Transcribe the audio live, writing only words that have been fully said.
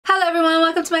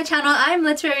welcome to my channel. I'm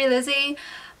Literary Lizzie.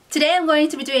 Today I'm going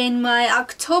to be doing my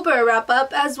October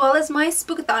wrap-up as well as my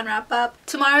Spookathon wrap-up.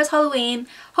 Tomorrow's Halloween.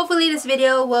 Hopefully this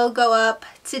video will go up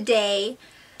today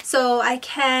so I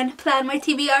can plan my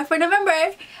TBR for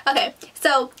November. Okay,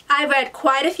 so I read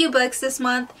quite a few books this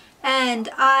month and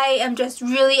I am just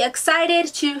really excited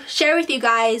to share with you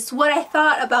guys what I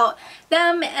thought about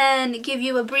them and give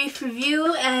you a brief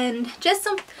review and just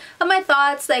some of my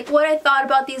thoughts, like what I thought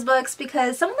about these books,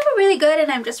 because some of them are really good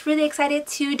and I'm just really excited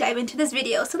to dive into this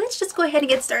video. So let's just go ahead and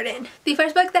get started. The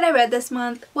first book that I read this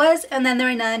month was And Then There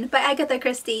Were None by Agatha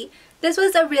Christie. This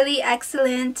was a really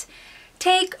excellent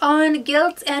take on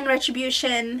guilt and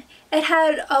retribution. It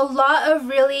had a lot of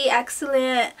really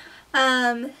excellent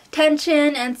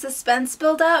tension and suspense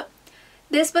build up.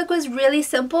 This book was really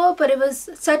simple, but it was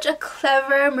such a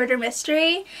clever murder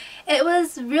mystery. It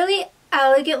was really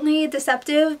elegantly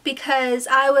deceptive because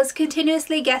I was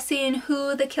continuously guessing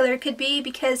who the killer could be,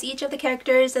 because each of the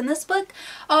characters in this book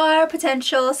are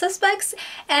potential suspects,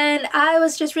 and I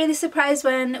was just really surprised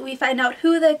when we find out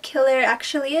who the killer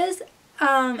actually is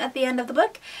at the end of the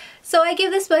book. So I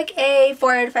give this book a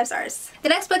 4 out of 5 stars. The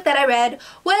next book that I read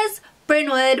was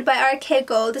Brinwood by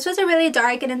Margaret. This was a really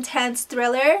dark and intense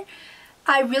thriller.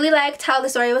 I really liked how the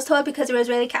story was told because it was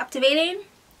really captivating.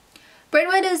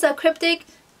 Brinwood is a cryptic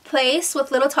place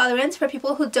with little tolerance for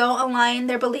people who don't align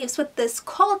their beliefs with this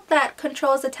cult that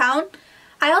controls the town.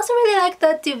 I also really liked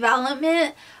the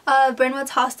development of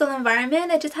Brinwood's hostile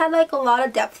environment. It just had like a lot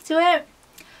of depth to it.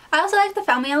 I also liked the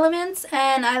family elements,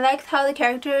 and I liked how the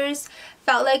characters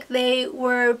felt like they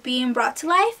were being brought to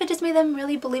life. It just made them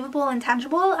really believable and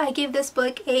tangible. I gave this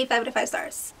book a 5 out of 5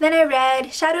 stars. Then I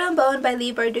read Shadow and Bone by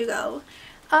Leigh Bardugo.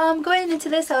 Going into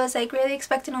this, I was like really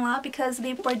expecting a lot because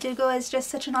Leigh Bardugo is just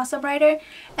such an awesome writer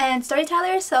and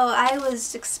storyteller, so I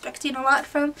was expecting a lot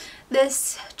from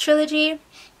this trilogy,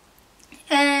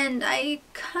 and I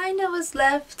kind of was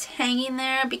left hanging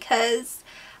there because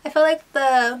I felt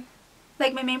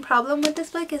like my main problem with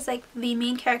this book is like the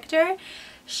main character.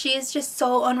 She's just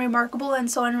so unremarkable and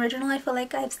so unoriginal. I feel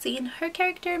like I've seen her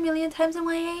character a million times in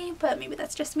YA, but maybe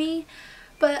that's just me.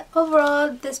 But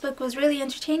overall, this book was really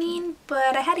entertaining,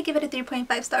 but I had to give it a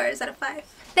 3.5 stars out of 5.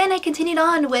 Then I continued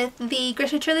on with the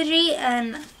Grisha trilogy,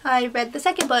 and I read the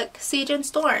second book, Siege and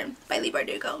Storm by Leigh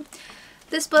Bardugo.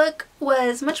 This book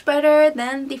was much better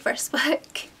than the first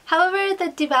book. However, the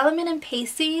development and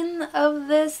pacing of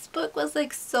this book was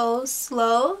like so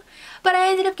slow, but I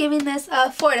ended up giving this a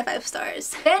 4 out of 5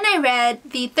 stars. Then I read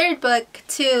the third book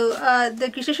to the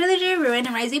Grisha trilogy, Ruin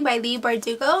and Rising by Leigh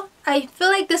Bardugo. I feel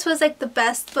like this was like the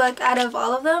best book out of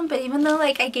all of them, but even though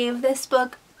like I gave this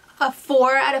book a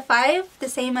 4 out of 5, the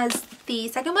same as the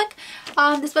second book,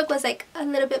 this book was like a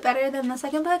little bit better than the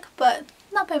second book, but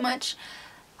not by much.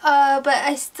 But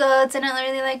I still didn't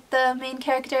really like the main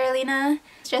character, Elena.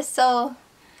 It's just so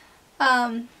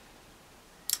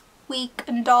weak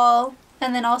and dull.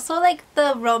 And then also like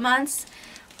the romance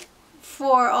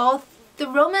the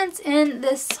romance in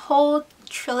this whole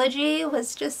trilogy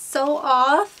was just so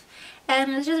off,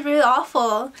 and it was just really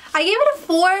awful. I gave it a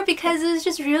 4 because it was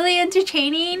just really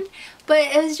entertaining, but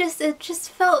it just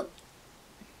felt,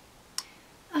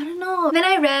 I don't know. Then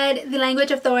I read The Language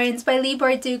of Thorns by Leigh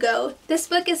Bardugo. This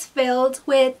book is filled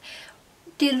with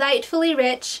delightfully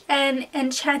rich and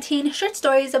enchanting short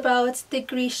stories about the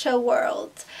Grisha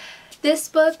world. This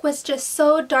book was just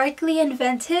so darkly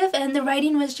inventive, and the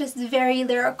writing was just very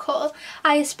lyrical.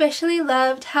 I especially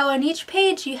loved how on each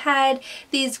page you had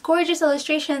these gorgeous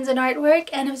illustrations and artwork,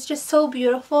 and it was just so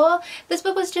beautiful. This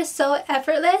book was just so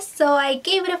effortless, so I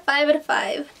gave it a 5 out of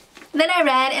 5. Then I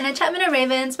read An Enchantment of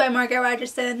Ravens by Margaret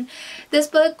Rogerson. This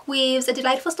book weaves a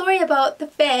delightful story about the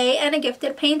Fae and a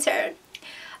gifted painter.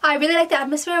 I really liked the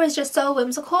atmosphere. It was just so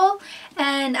whimsical,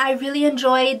 and I really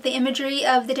enjoyed the imagery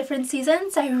of the different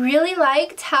seasons. I really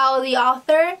liked how the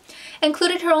author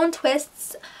included her own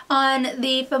twists on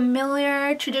the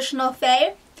familiar traditional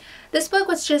Fae. This book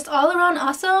was just all around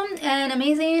awesome and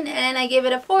amazing, and I gave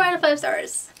it a 4 out of 5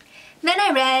 stars. Then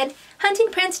I read Hunting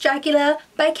Prince Dracula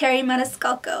by Kerri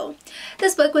Maniscalco.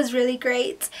 This book was really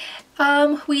great.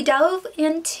 We delve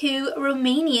into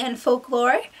Romanian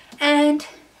folklore, and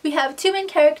we have 2 main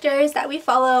characters that we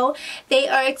follow. They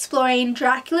are exploring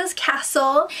Dracula's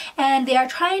castle, and they are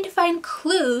trying to find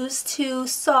clues to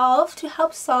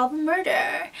help solve a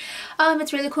murder.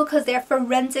 It's really cool because they're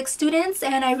forensic students,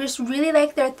 and I just really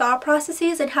like their thought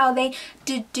processes and how they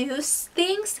deduce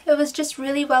things. It was just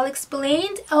really well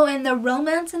explained. Oh, and the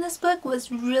romance in this book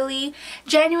was really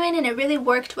genuine, and it really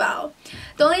worked well.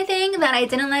 The only thing that I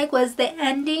didn't like was the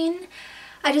ending.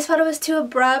 I just thought it was too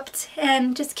abrupt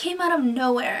and just came out of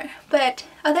nowhere. But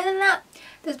other than that,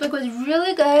 This book was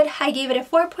really good. I gave it a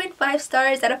 4.5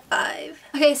 stars out of 5.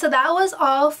 Okay, so that was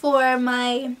all for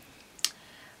my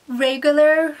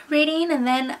regular reading, and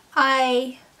then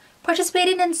I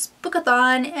participated in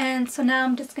Spookathon, and so now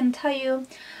I'm just going to tell you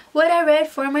what I read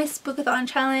for my Spookathon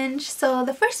challenge. So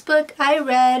the first book I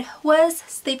read was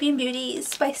Sleeping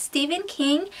Beauties by Stephen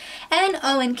King and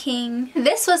Owen King.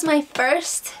 This was my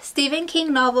first Stephen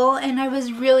King novel, and I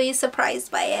was really surprised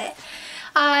by it.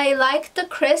 I liked the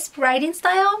crisp writing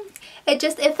style. It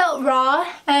felt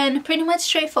raw and pretty much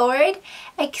straightforward,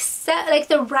 except like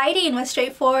the writing was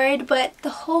straightforward, but the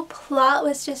whole plot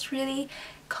was just really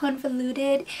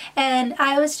convoluted, and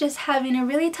I was just having a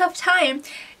really tough time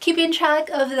keeping track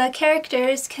of the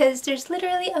characters because there's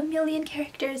literally a million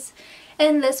characters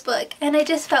in this book, and I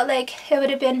just felt like it would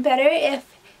have been better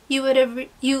if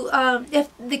if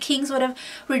the Kings would have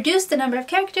reduced the number of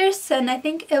characters, and I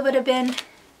think it would have been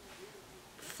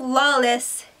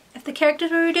flawless if the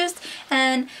characters were reduced,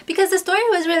 and because the story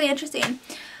was really interesting.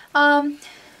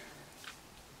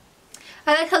 I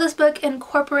like how this book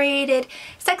incorporated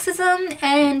sexism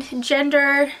and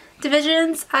gender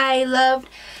divisions. I loved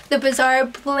the bizarre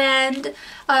blend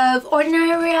of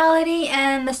ordinary reality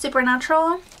and the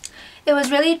supernatural. It was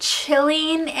really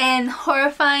chilling and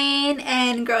horrifying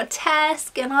and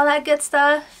grotesque and all that good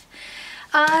stuff.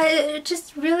 It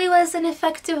just really was an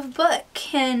effective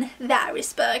book in that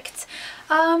respect.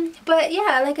 But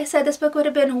yeah, like I said, this book would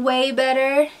have been way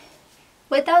better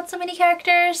without so many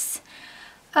characters.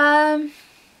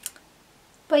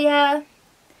 But yeah,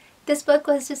 this book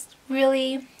was just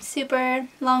really super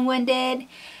long-winded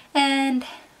and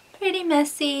pretty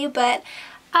messy, but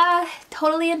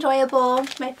totally enjoyable.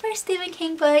 My first Stephen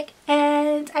King book,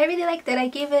 and I really liked it. I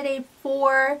gave it a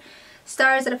 4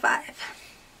 stars out of 5.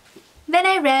 Then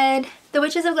I read The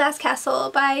Witches of Glass Castle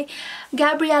by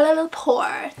Gabriella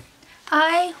Lepore.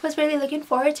 I was really looking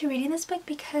forward to reading this book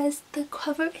because the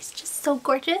cover is just so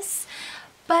gorgeous.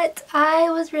 But I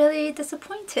was really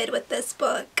disappointed with this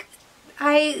book.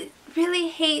 I really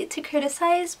hate to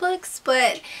criticize books,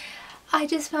 but I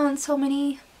just found so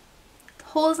many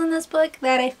holes in this book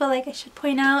that I feel like I should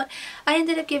point out. I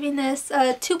ended up giving this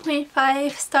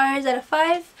 2.5 stars out of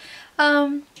 5.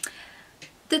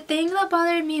 The thing that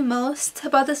bothered me most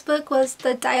about this book was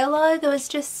the dialogue. It was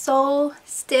just so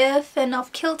stiff and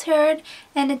off-kiltered,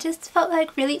 and it just felt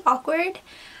like really awkward.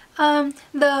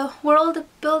 The world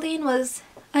building was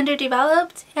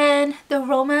underdeveloped, and the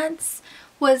romance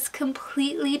was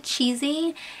completely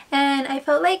cheesy, and I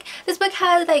felt like this book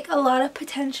had like a lot of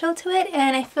potential to it,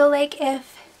 and I feel like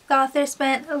if the author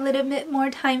spent a little bit more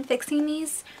time fixing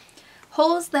these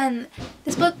holes, then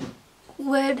this book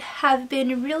would have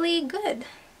been really good.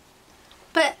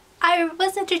 But I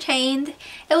was entertained.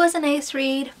 It was a nice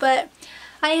read, but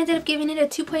I ended up giving it a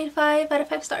 2.5 out of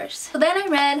 5 stars. So then I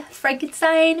read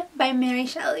Frankenstein by Mary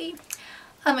Shelley.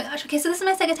 Oh my gosh, okay, so this is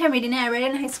my second time reading it. I read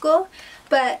it in high school,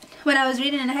 but when I was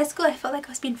reading it in high school, I felt like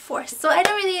I was being forced. So I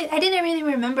didn't really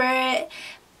remember it.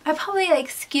 I probably like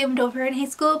skimmed over it in high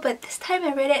school, but this time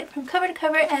I read it from cover to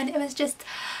cover, and it was just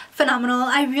phenomenal.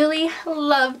 I really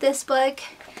loved this book.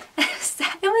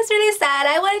 It was really sad.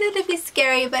 I wanted it to be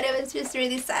scary, but it was just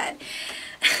really sad.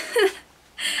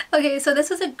 Okay, so this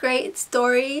was a great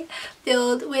story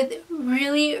filled with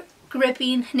really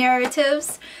gripping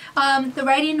narratives. The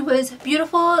writing was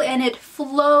beautiful and it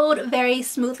flowed very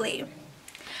smoothly.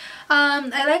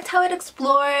 I liked how it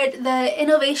explored the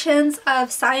innovations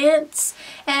of science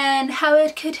and how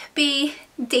it could be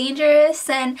dangerous,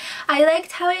 and I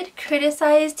liked how it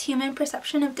criticized human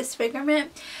perception of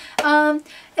disfigurement.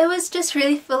 It was just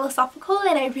really philosophical,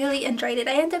 and I really enjoyed it.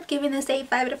 I ended up giving this a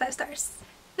 5 out of 5 stars.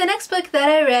 The next book that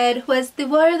I read was The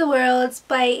War of the Worlds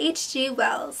by H.G.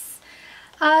 Wells.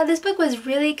 This book was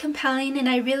really compelling, and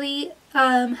I really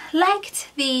liked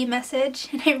the message,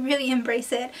 and I really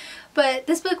embraced it. But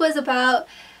this book was about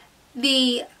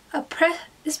the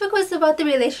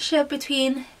relationship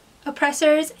between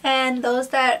oppressors and those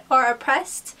that are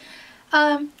oppressed.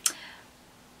 I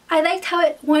liked how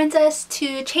it warns us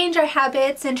to change our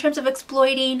habits in terms of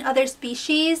exploiting other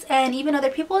species and even other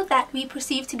people that we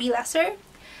perceive to be lesser.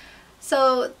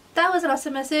 So that was an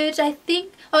awesome message. I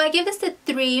gave this a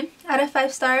 3 out of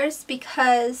 5 stars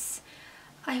because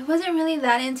I wasn't really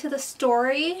that into the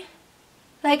story.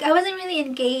 Like, I wasn't really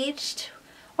engaged,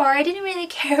 or I didn't really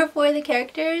care for the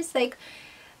characters, like,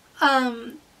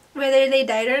 whether they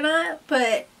died or not,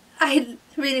 but I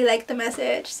really liked the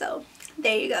message, so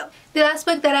there you go. The last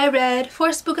book that I read for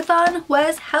Spookathon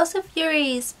was House of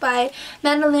Furies by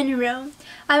Madeleine Roux.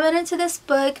 I went into this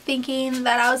book thinking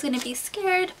that I was going to be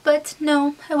scared, but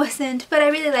no, I wasn't. But I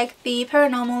really liked the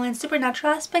paranormal and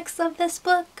supernatural aspects of this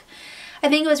book. I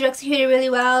think it was executed really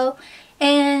well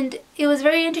and it was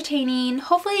very entertaining.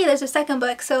 Hopefully there's a second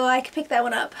book so I could pick that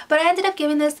one up. But I ended up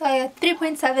giving this a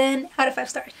 3.7 out of 5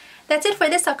 stars. That's it for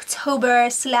this October /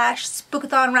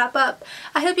 Spookathon wrap up.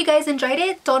 I hope you guys enjoyed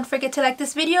it. Don't forget to like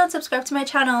this video and subscribe to my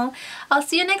channel. I'll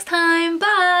see you next time.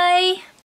 Bye!